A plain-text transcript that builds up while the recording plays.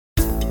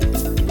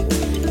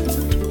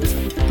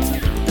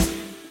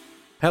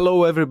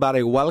Hello,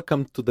 everybody.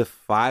 Welcome to the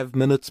 5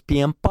 Minutes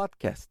PM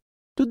podcast.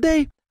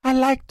 Today, I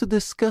like to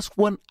discuss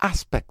one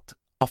aspect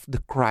of the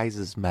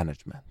crisis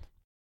management,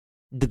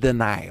 the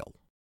denial.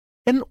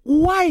 And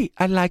why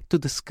I like to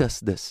discuss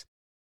this?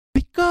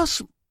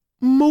 Because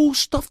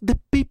most of the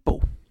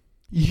people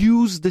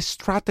use the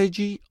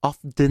strategy of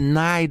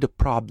deny the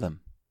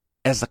problem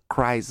as a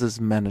crisis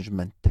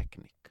management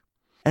technique.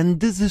 And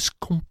this is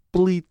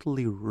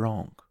completely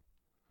wrong.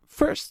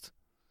 First,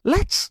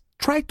 let's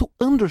try to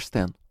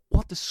understand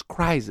what is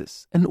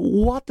crisis and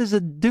what is the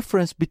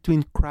difference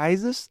between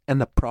crisis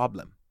and a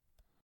problem.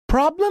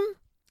 Problem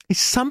is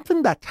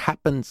something that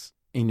happens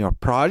in your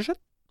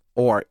project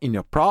or in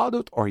your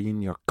product or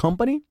in your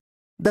company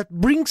that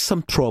brings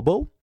some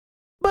trouble,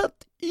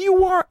 but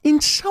you are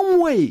in some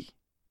way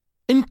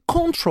in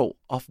control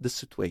of the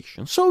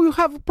situation. So you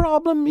have a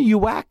problem,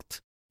 you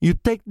act, you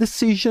take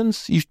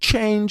decisions, you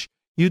change,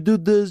 you do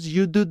this,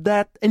 you do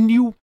that, and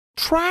you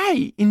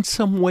try in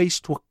some ways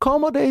to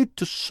accommodate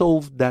to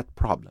solve that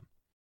problem.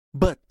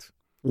 But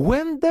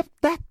when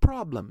that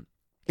problem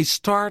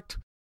starts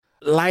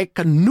like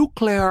a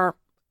nuclear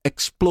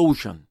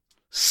explosion,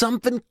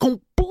 something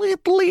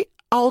completely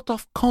out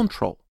of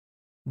control,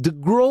 the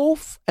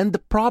growth and the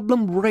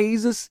problem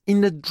raises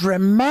in a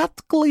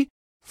dramatically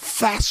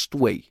fast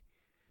way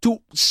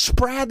to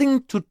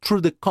spreading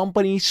through the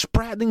company,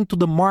 spreading to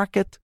the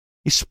market,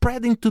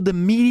 spreading to the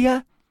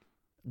media.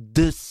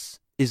 This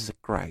is a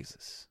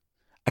crisis.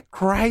 A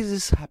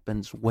crisis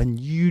happens when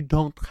you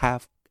don't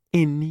have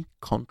any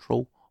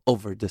control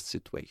over the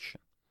situation.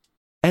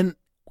 And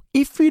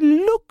if we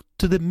look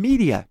to the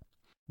media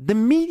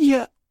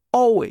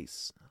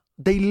always,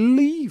 they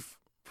leave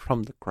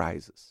from the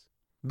crisis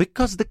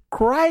because the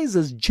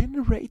crisis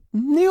generate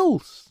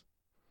news,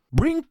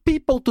 bring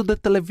people to the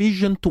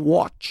television to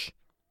watch.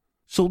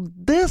 So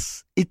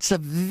it's a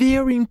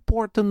very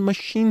important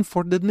machine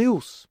for the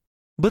news.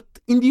 But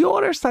in the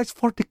other side,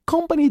 for the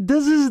company,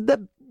 this is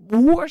the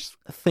worst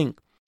thing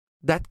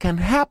that can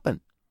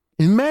happen.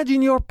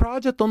 Imagine your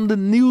project on the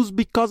news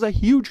because a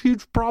huge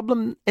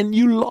problem and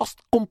you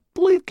lost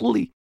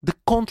completely the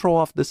control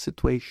of the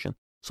situation.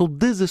 So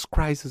this is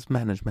crisis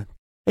management.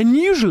 And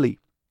usually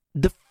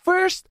the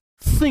first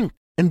thing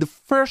and the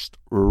first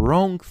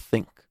wrong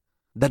thing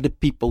that the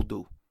people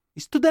do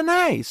is to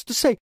deny, is to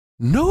say,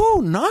 no,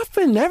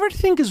 nothing,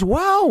 everything is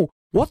well.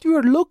 What you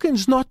are looking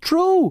is not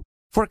true.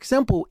 For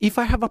example, if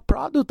I have a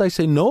product, I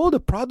say, no, the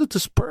product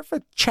is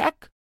perfect,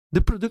 check. The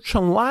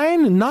production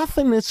line,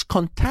 nothing is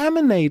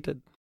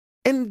contaminated.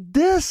 And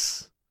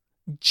this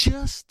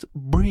just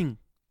brings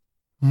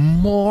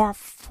more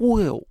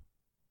fuel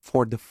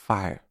for the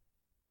fire,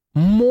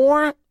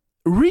 more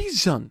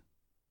reason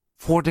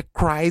for the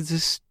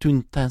crisis to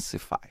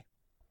intensify.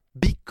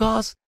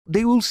 Because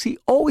they will see,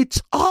 oh, it's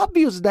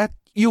obvious that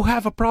you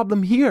have a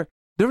problem here.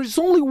 There is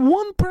only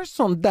one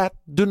person that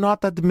do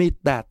not admit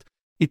that.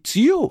 It's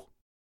you.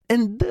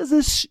 And this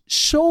is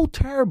so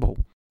terrible.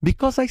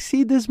 Because I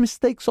see these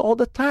mistakes all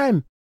the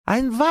time. I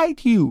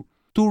invite you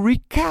to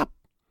recap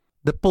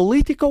the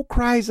political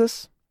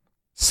crisis.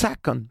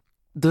 Second,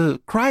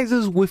 the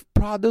crisis with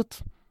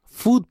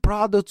food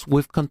products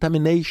with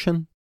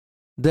contamination.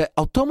 The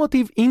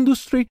automotive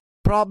industry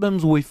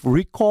problems with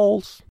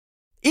recalls.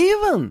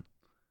 Even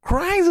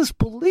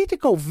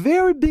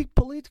very big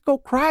political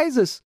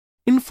crisis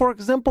in, for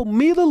example,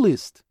 Middle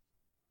East.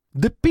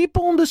 The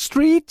people on the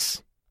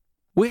streets,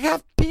 we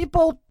have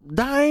people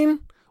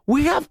dying.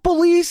 We have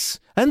police,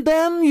 and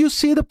then you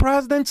see the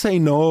president say,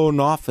 no,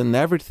 nothing,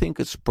 everything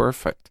is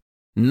perfect.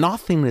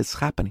 Nothing is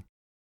happening.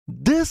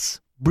 This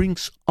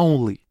brings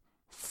only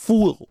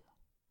fuel,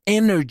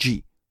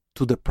 energy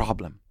to the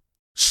problem.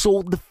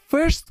 So the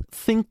first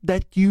thing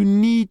that you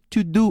need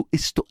to do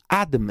is to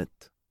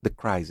admit the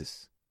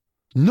crisis.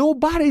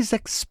 Nobody is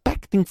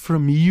expecting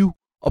from you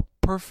a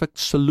perfect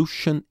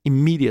solution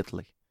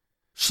immediately.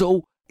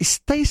 So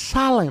stay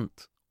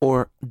silent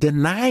or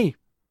deny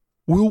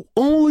will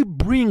only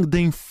bring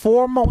the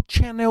informal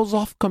channels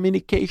of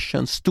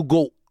communications to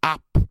go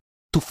up,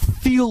 to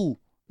feel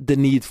the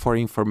need for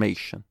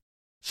information.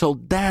 So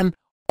then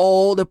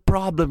all the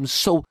problems,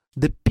 so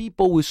the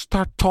people will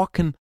start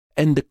talking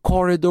in the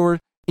corridor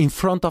in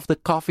front of the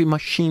coffee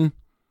machine.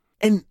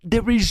 And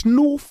there is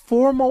no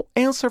formal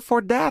answer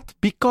for that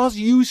because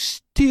you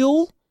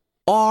still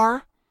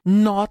are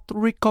not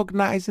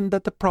recognizing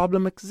that the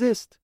problem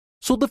exists.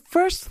 So the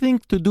first thing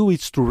to do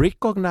is to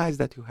recognize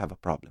that you have a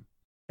problem.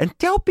 And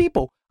tell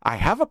people, I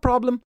have a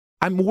problem,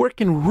 I'm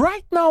working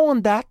right now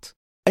on that,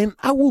 and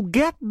I will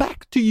get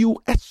back to you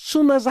as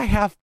soon as I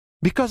have,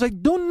 because I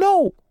don't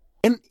know.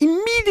 And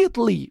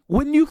immediately,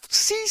 when you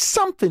see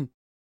something,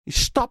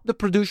 stop the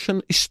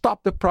production,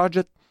 stop the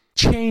project,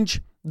 change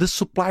the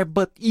supplier,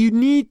 but you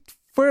need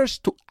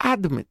first to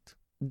admit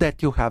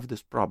that you have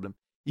this problem.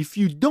 If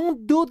you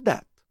don't do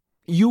that,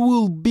 you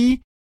will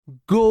be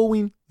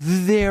going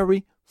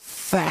very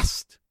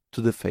fast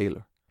to the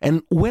failure.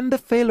 And when the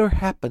failure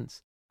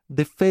happens,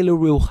 the failure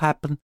will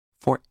happen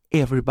for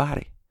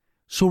everybody.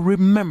 So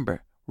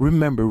remember,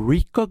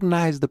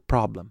 recognize the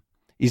problem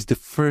is the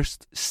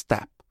first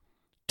step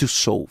to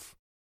solve.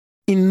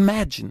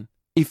 Imagine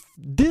if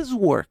this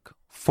work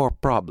for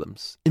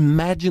problems.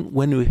 Imagine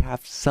when we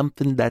have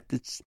something that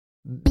is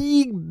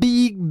big,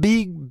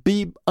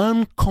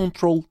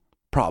 uncontrolled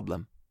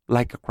problem,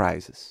 like a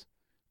crisis.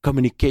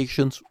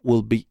 Communications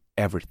will be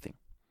everything.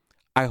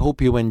 I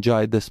hope you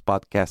enjoyed this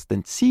podcast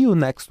and see you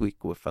next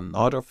week with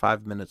another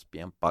 5 Minutes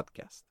PM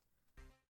podcast.